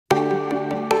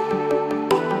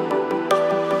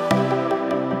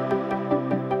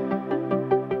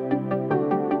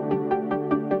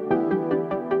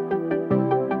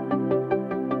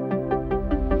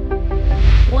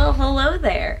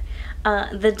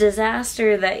The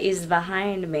disaster that is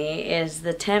behind me is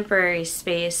the temporary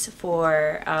space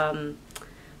for, well,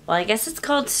 I guess it's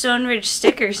called Stone Ridge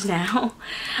Stickers now,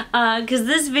 because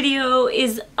this video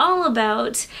is all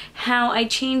about how I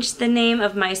changed the name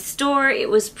of my store. It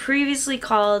was previously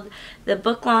called the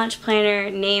Book Launch Planner,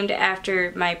 named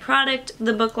after my product,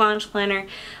 the Book Launch Planner,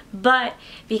 but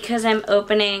because I'm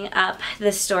opening up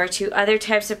the store to other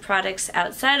types of products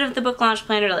outside of the Book Launch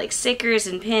Planner, like stickers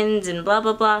and pins and blah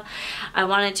blah blah, I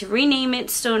wanted to rename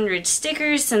it Stone Ridge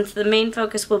Stickers, since the main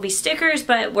focus will be stickers,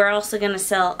 but we're also going to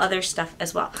sell other stuff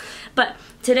as well. But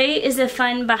today is a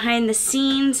fun behind the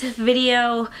scenes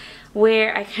video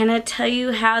where I kind of tell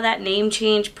you how that name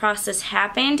change process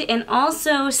happened, and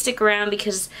also stick around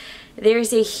because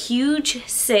there's a huge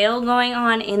sale going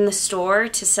on in the store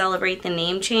to celebrate the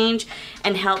name change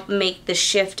and help make the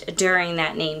shift during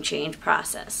that name change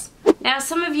process. Now,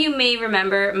 some of you may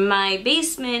remember my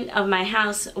basement of my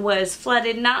house was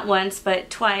flooded not once but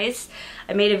twice.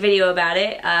 I made a video about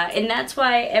it, and that's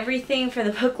why everything for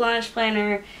the Book Launch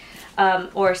Planner,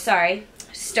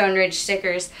 Stone Ridge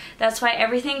Stickers, that's why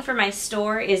everything for my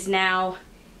store is now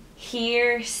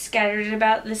here, scattered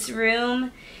about this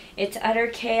room. It's utter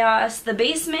chaos. The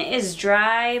basement is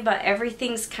dry, but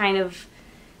everything's kind of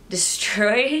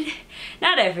destroyed.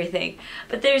 Not everything,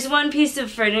 but there's one piece of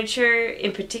furniture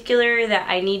in particular that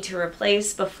I need to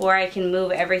replace before I can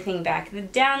move everything back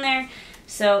down there.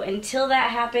 So until that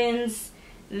happens,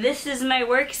 this is my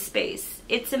workspace.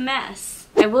 It's a mess.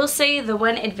 I will say the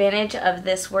one advantage of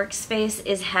this workspace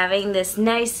is having this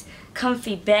nice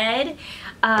comfy bed,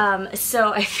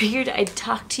 so I figured I'd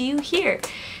talk to you here.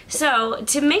 So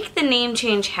to make the name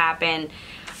change happen,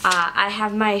 I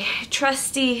have my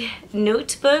trusty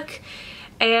notebook,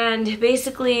 and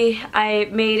basically I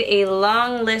made a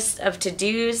long list of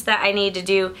to-dos that I need to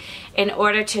do in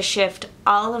order to shift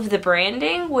all of the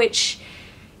branding, which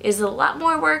is a lot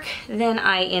more work than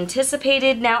I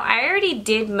anticipated. Now, I already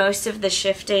did most of the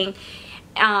shifting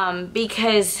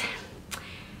because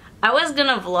I was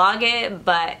gonna vlog it,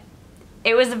 but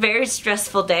it was a very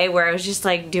stressful day where I was just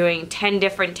like doing 10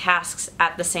 different tasks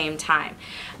at the same time.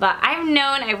 But I've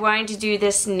known I wanted to do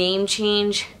this name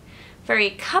change for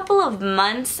a couple of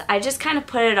months. I just kind of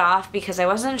put it off because I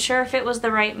wasn't sure if it was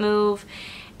the right move,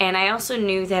 and I also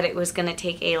knew that it was going to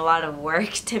take a lot of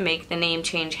work to make the name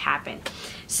change happen.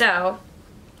 So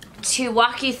to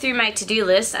walk you through my to-do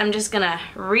list, I'm just going to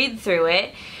read through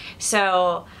it.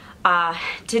 So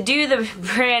to do the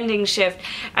branding shift,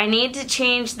 I need to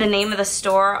change the name of the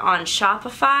store on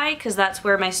Shopify because that's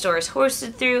where my store is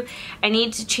hosted through. I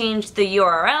need to change the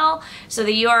URL. So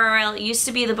the URL used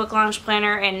to be the Book Launch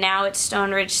Planner, and now it's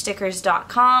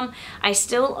stoneridgestickers.com. I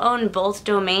still own both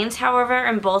domains, however,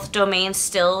 and both domains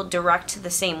still direct to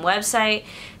the same website.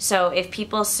 So if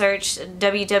people search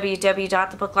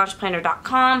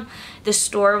www.thebooklaunchplanner.com, the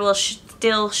store will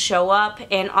still show up,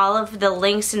 and all of the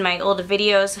links in my old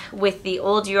videos with the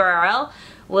old URL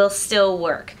will still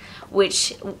work,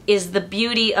 which is the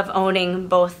beauty of owning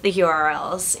both the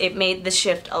URLs. It made the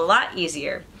shift a lot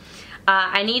easier.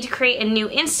 I need to create a new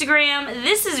Instagram.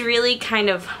 This is really kind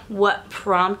of what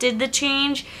prompted the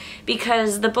change,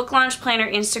 because the Book Launch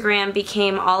Planner Instagram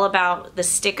became all about the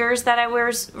stickers that I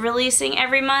was releasing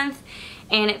every month,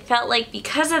 and it felt like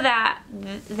because of that,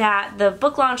 the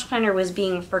Book Launch Planner was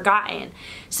being forgotten.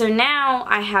 So now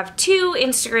I have two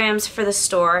Instagrams for the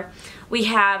store. We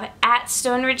have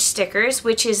 @StoneRidgeStickers,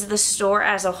 which is the store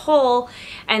as a whole,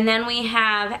 and then we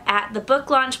have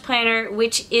 @TheBookLaunchPlanner,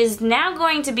 which is now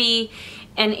going to be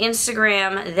an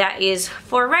Instagram that is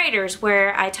for writers,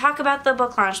 where I talk about the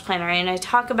Book Launch Planner and I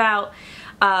talk about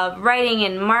writing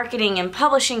and marketing and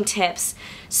publishing tips.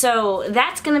 So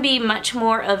that's going to be much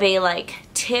more of a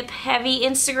tip heavy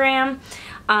Instagram.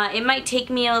 It might take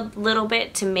me a little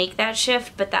bit to make that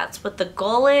shift, but that's what the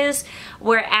goal is.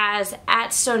 Whereas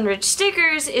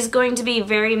 @StoneRidgeStickers is going to be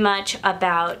very much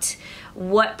about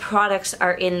what products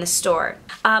are in the store.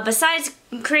 Besides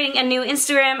creating a new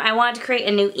Instagram, I wanted to create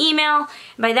a new email.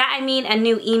 By that I mean a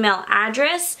new email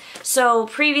address. So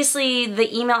previously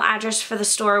the email address for the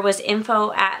store was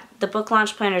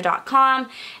info@thebooklaunchplanner.com.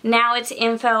 Now it's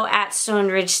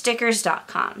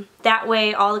info@stoneridgestickers.com. That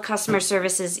way all the customer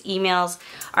services emails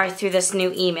are through this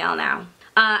new email now.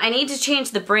 I need to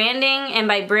change the branding, and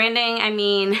by branding I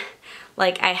mean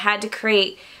I had to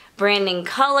create branding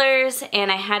colors,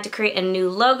 and I had to create a new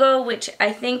logo, which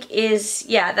I think is,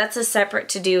 yeah, that's a separate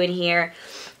to do in here,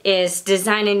 is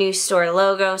design a new store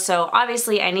logo. So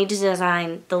obviously I need to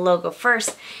design the logo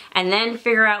first and then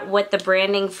figure out what the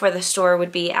branding for the store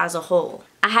would be as a whole.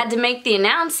 I had to make the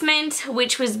announcement,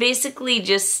 which was basically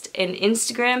just an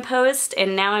Instagram post,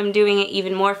 and now I'm doing it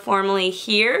even more formally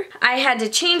here. I had to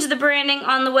change the branding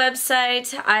on the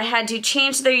website. I had to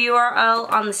change the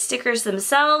URL on the stickers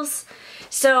themselves.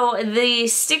 So the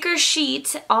sticker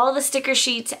sheet, all the sticker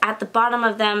sheets at the bottom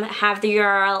of them have the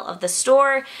URL of the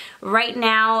store. Right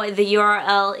now the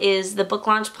URL is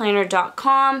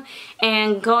thebooklaunchplanner.com,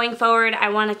 and going forward I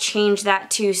want to change that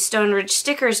to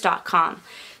stoneridgestickers.com.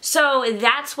 So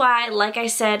that's why, like I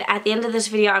said, at the end of this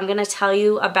video I'm going to tell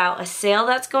you about a sale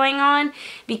that's going on,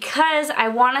 because I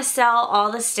want to sell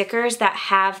all the stickers that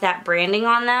have that branding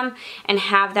on them and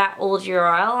have that old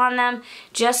URL on them,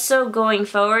 just so going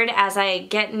forward as I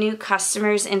get new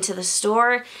customers into the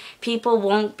store, people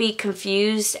won't be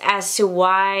confused as to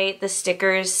why the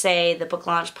stickers say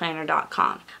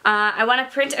thebooklaunchplanner.com. I want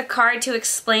to print a card to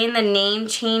explain the name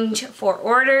change for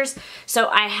orders. So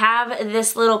I have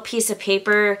this little piece of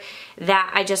paper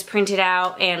that I just printed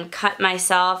out and cut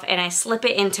myself, and I slip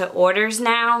it into orders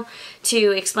now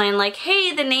to explain, like,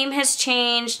 hey, the name has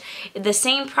changed, the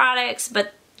same products,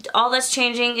 but all that's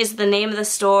changing is the name of the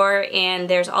store, and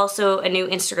there's also a new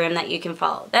Instagram that you can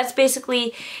follow. That's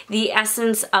basically the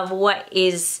essence of what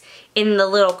is in the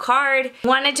little card.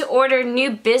 Wanted to order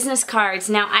new business cards.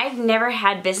 Now, I've never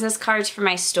had business cards for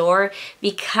my store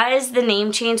because the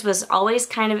name change was always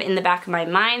kind of in the back of my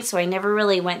mind, so I never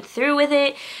really went through with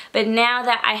it. But now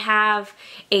that I have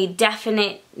a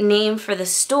definite name for the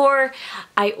store,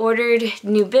 I ordered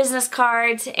new business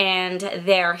cards and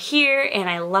they're here and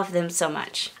I love them so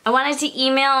much. I wanted to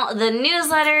email the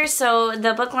newsletter, so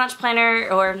the Book Launch Planner,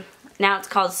 or now it's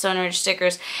called Stone Ridge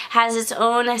Stickers, has its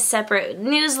own separate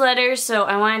newsletter, so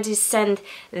I wanted to send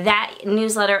that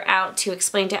newsletter out to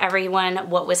explain to everyone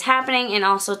what was happening and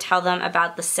also tell them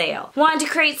about the sale. Wanted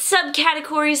to create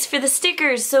subcategories for the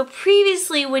stickers. So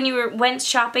previously when you went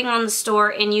shopping on the store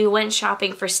and you went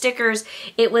shopping for stickers,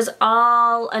 it was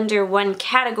all under one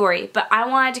category, but I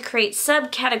wanted to create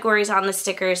subcategories on the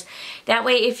stickers. That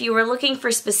way if you were looking for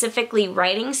specifically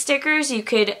writing stickers, you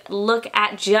could look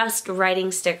at just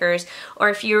writing stickers. Or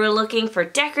if you were looking for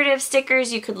decorative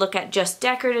stickers, you could look at just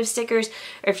decorative stickers.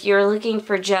 Or if you're looking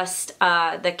for just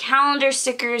the calendar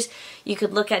stickers, you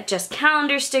could look at just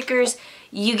calendar stickers.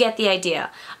 You get the idea.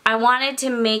 I wanted to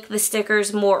make the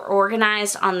stickers more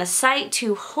organized on the site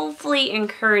to hopefully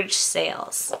encourage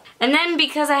sales. And then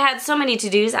because I had so many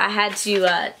to-dos, I had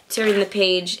to turn the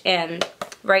page and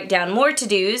write down more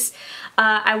to-dos.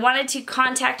 I wanted to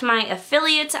contact my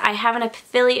affiliates. I have an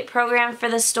affiliate program for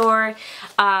the store.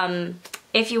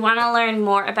 If you want to learn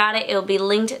more about it, it'll be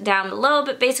linked down below,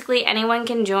 but basically anyone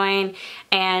can join,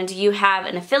 and you have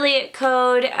an affiliate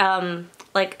code,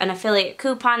 like an affiliate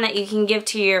coupon that you can give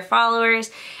to your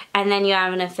followers, and then you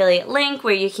have an affiliate link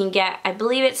where you can get, I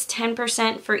believe it's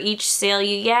 10% for each sale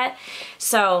you get.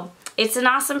 So it's an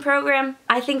awesome program.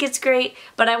 I think it's great,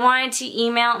 but I wanted to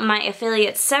email my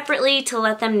affiliates separately to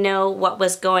let them know what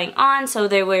was going on so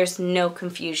there was no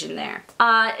confusion there.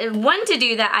 One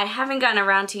to-do that I haven't gotten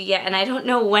around to yet, and I don't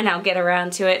know when I'll get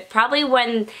around to it, probably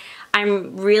when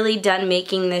I'm really done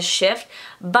making this shift,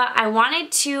 but I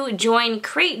wanted to join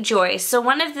Cratejoy. So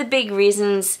one of the big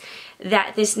reasons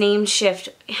that this name shift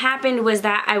happened was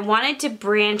that I wanted to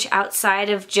branch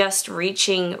outside of just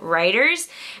reaching writers,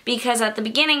 because at the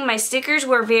beginning my stickers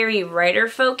were very writer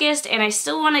focused, and I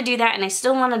still want to do that, and I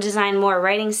still want to design more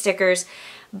writing stickers,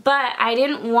 but I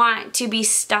didn't want to be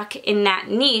stuck in that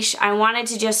niche. I wanted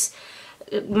to just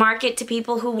market to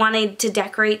people who wanted to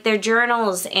decorate their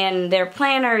journals and their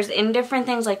planners and different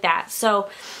things like that. So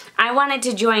I wanted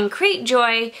to join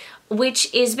Cratejoy,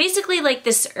 which is basically like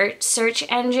this search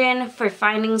engine for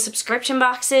finding subscription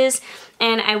boxes,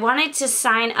 and I wanted to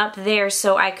sign up there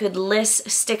so I could list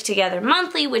Stick Together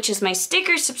Monthly, which is my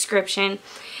sticker subscription,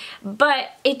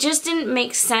 but it just didn't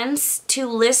make sense to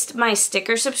list my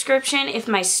sticker subscription if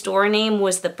my store name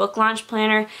was the Book Launch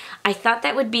Planner. I thought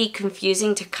that would be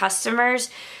confusing to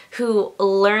customers who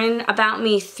learn about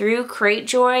me through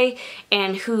Cratejoy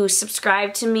and who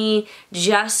subscribe to me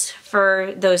just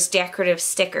for those decorative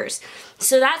stickers.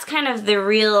 So that's kind of the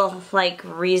real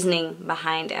reasoning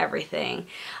behind everything.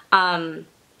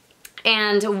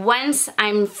 And once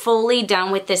I'm fully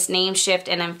done with this name shift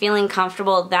and I'm feeling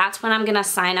comfortable, that's when I'm gonna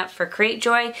sign up for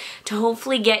Cratejoy to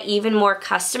hopefully get even more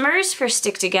customers for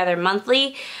Stick Together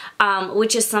Monthly,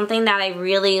 which is something that I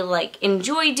really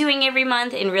enjoy doing every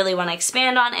month and really want to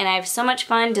expand on, and I have so much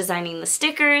fun designing the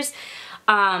stickers.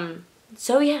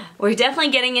 So yeah, we're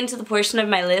definitely getting into the portion of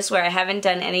my list where I haven't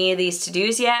done any of these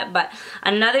to-dos yet, but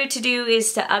another to-do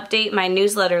is to update my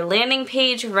newsletter landing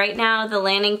page. Right now the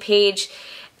landing page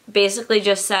basically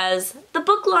just says the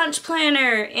book launch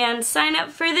planner and sign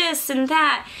up for this and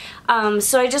that.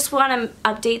 So I just want to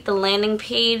update the landing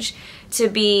page to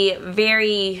be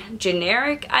very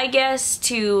generic, I guess,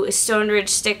 to Stone Ridge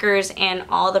stickers and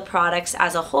all the products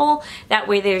as a whole. That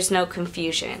way there's no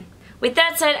confusion. With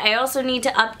that said, I also need to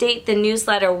update the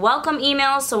newsletter welcome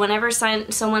email, so whenever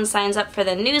someone signs up for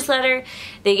the newsletter,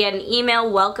 they get an email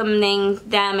welcoming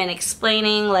them and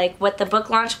explaining like what the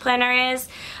book launch planner is.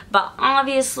 But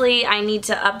obviously I need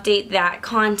to update that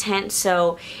content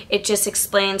so it just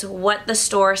explains what the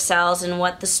store sells and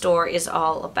what the store is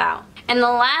all about. And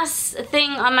the last thing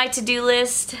on my to-do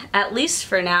list, at least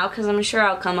for now, because I'm sure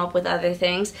I'll come up with other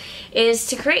things, is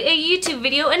to create a YouTube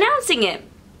video announcing it.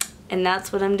 And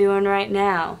that's what I'm doing right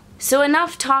now. So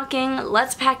enough talking,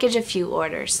 let's package a few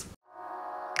orders.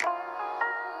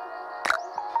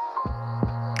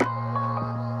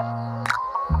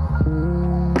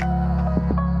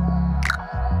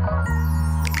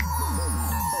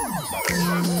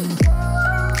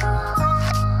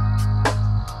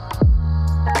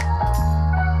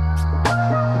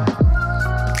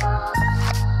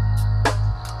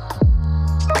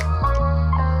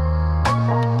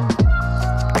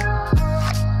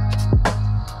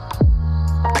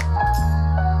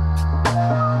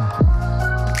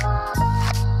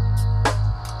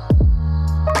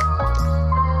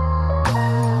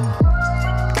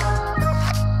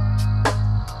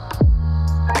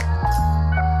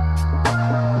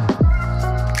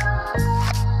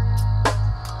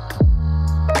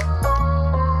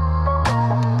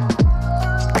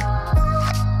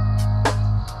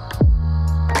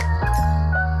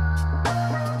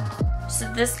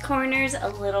 This corner's a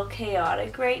little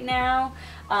chaotic right now,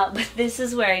 but this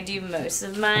is where I do most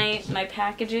of my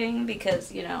packaging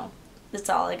because, you know, that's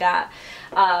all I got.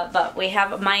 But we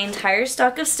have my entire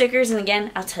stock of stickers, and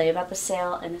again, I'll tell you about the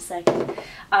sale in a second.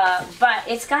 But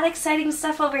it's got exciting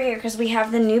stuff over here because we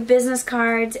have the new business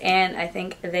cards, and I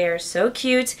think they're so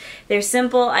cute. They're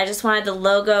simple. I just wanted the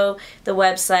logo, the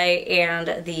website,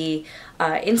 and the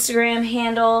Instagram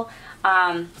handle.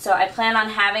 So I plan on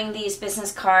having these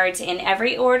business cards in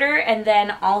every order, and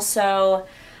then also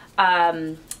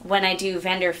when I do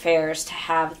vendor fairs to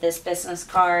have this business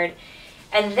card.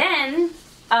 And then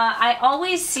I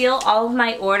always seal all of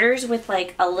my orders with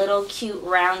like a little cute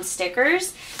round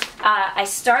stickers. I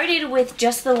started with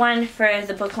just the one for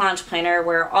the book launch planner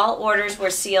where all orders were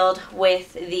sealed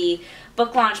with the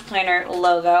book launch planner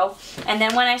logo, and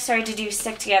then when I started to do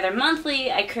Stick Together Monthly,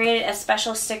 I created a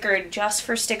special sticker just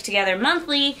for Stick Together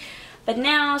Monthly. But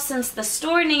now, since the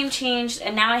store name changed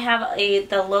and now I have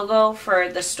the logo for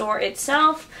the store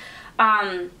itself,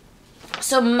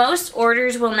 so most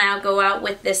orders will now go out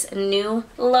with this new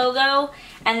logo,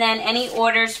 and then any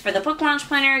orders for the book launch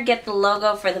planner get the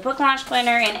logo for the book launch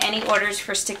planner, and any orders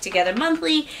for Stick Together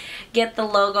Monthly get the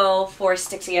logo for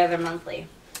Stick Together Monthly.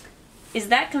 Is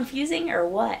that confusing or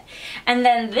what? And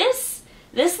then this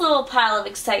little pile of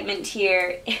excitement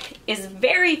here is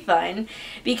very fun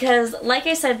because, like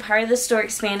I said, part of the store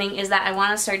expanding is that I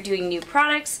want to start doing new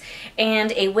products,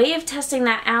 and a way of testing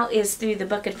that out is through the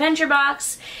Book Adventure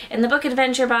Box. And the Book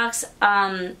Adventure Box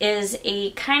is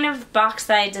a kind of box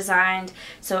that I designed.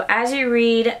 So as you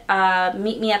read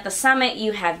Meet Me at the Summit,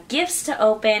 you have gifts to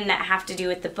open that have to do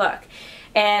with the book.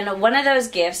 And one of those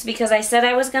gifts, because I said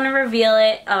I was going to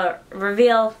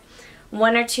reveal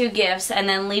one or two gifts and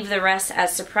then leave the rest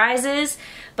as surprises,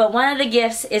 but one of the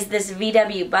gifts is this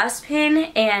VW bus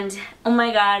pin, and oh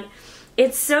my god,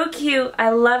 it's so cute. I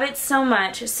love it so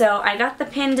much. So I got the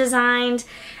pin designed,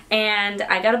 and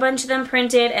I got a bunch of them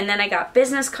printed, and then I got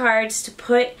business cards to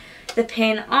put the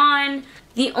pin on.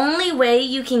 The only way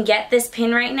you can get this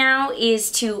pin right now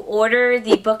is to order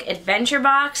the Book Adventure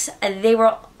Box.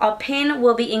 A pin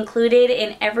will be included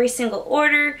in every single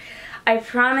order. I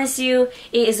promise you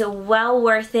it is well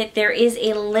worth it. There is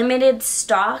a limited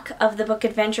stock of the Book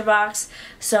Adventure Box,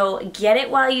 so get it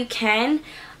while you can.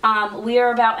 We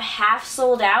are about half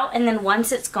sold out, and then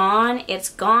once it's gone, it's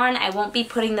gone. I won't be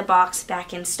putting the box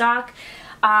back in stock.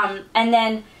 And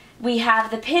then we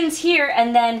have the pins here,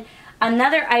 and then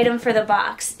another item for the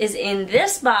box is in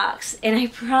this box, and I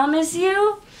promise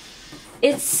you,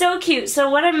 it's so cute. So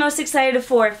what I'm most excited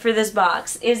for this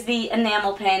box is the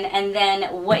enamel pin, and then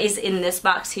what is in this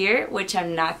box here, which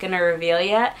I'm not going to reveal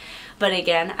yet. But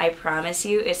again, I promise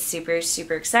you, it's super,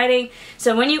 super exciting.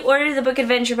 So when you order the Book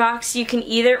Adventure Box, you can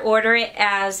either order it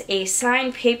as a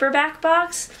signed paperback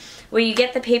box, where you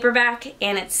get the paperback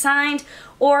and it's signed,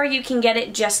 or you can get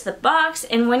it just the box,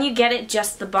 and when you get it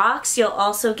just the box, you'll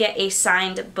also get a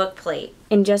signed book plate.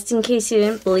 And just in case you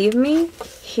didn't believe me,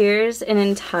 here's an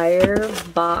entire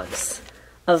box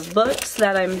of books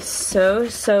that I'm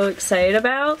so excited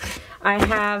about. I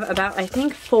have about, I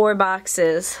think, 4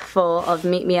 boxes full of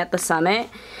Meet Me at the Summit,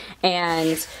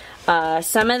 and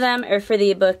some of them are for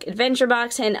the book adventure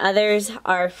box and others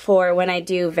are for when I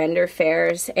do vendor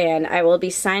fairs, and I will be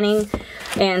signing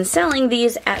and selling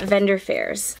these at vendor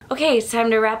fairs. Okay, it's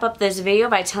time to wrap up this video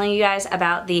by telling you guys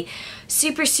about the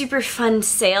super fun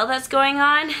sale that's going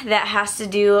on that has to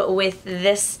do with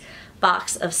this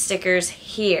box of stickers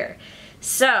here.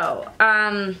 So,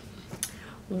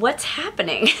 what's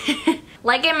happening?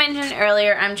 Like I mentioned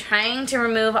earlier, I'm trying to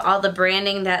remove all the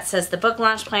branding that says the book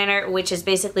launch planner, which is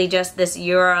basically just this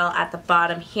URL at the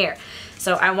bottom here.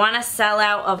 So I want to sell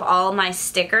out of all my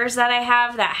stickers that I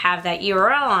have that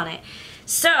URL on it.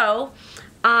 So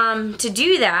to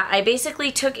do that, I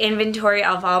basically took inventory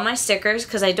of all my stickers,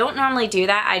 because I don't normally do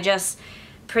that. I just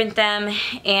print them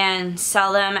and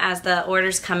sell them as the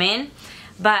orders come in.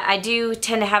 But I do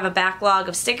tend to have a backlog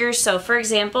of stickers. So for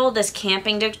example, this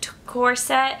camping decor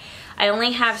set, I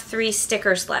only have 3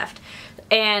 stickers left.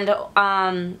 And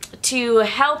to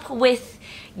help with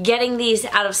getting these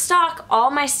out of stock, all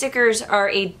my stickers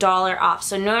are $1 off.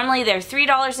 So normally they're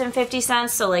 $3.50,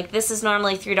 so like this is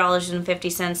normally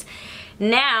 $3.50.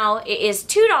 Now it is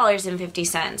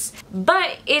 $2.50,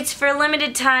 but it's for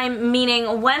limited time,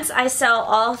 meaning once I sell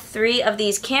all 3 of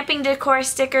these camping decor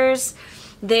stickers,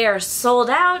 they are sold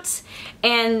out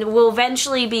and will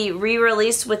eventually be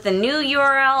re-released with the new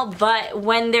URL, but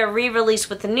when they're re-released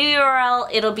with the new URL,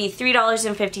 it'll be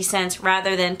 $3.50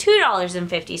 rather than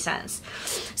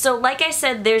 $2.50. So like I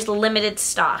said, there's limited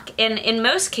stock, and in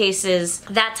most cases,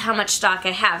 that's how much stock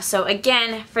I have. So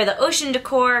again, for the ocean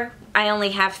decor, I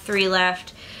only have 3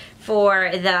 left.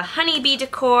 For the honeybee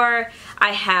decor,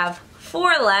 I have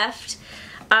 4 left.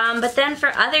 But then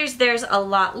for others, there's a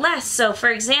lot less. So for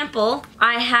example,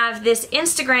 I have this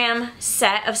Instagram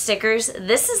set of stickers.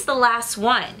 This is the last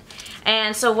one.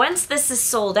 And so once this is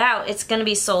sold out, it's going to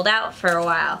be sold out for a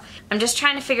while. I'm just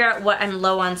trying to figure out what I'm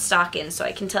low on stock in so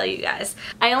I can tell you guys.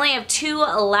 I only have 2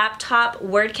 laptop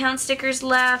word count stickers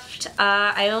left.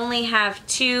 I only have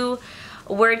 2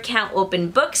 word count open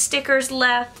book stickers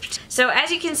left. So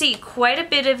as you can see, quite a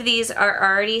bit of these are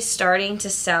already starting to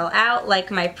sell out.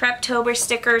 Like my Preptober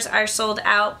stickers are sold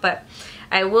out, but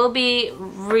I will be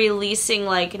releasing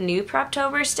like new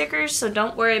Preptober stickers, so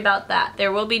don't worry about that.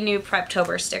 There will be new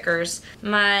Preptober stickers.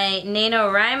 My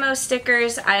NaNoWriMo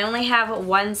stickers, I only have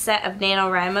 1 set of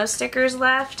NaNoWriMo stickers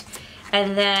left,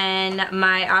 and then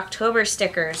my October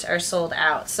stickers are sold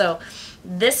out. So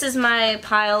this is my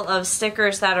pile of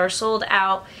stickers that are sold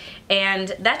out,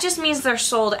 and that just means they're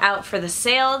sold out for the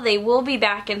sale. They will be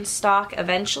back in stock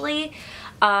eventually,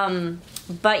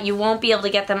 but you won't be able to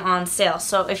get them on sale.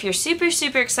 So if you're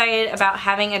super excited about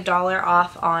having $1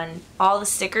 off on all the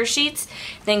sticker sheets,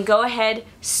 then go ahead,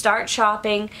 start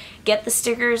shopping, get the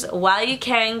stickers while you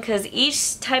can, because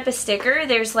each type of sticker,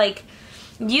 there's like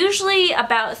usually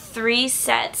about 3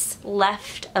 sets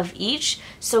left of each,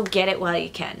 so get it while you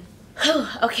can.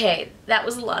 Okay, that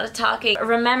was a lot of talking.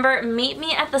 Remember, Meet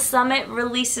Me at the Summit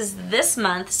releases this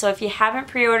month, so if you haven't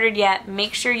pre-ordered yet,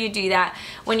 make sure you do that.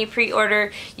 When you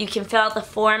pre-order, you can fill out the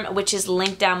form, which is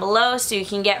linked down below, so you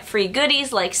can get free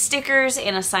goodies like stickers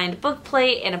and a signed book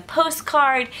plate and a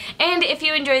postcard. And if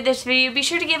you enjoyed this video, be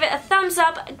sure to give it a thumbs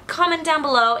up, comment down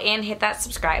below, and hit that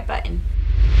subscribe button.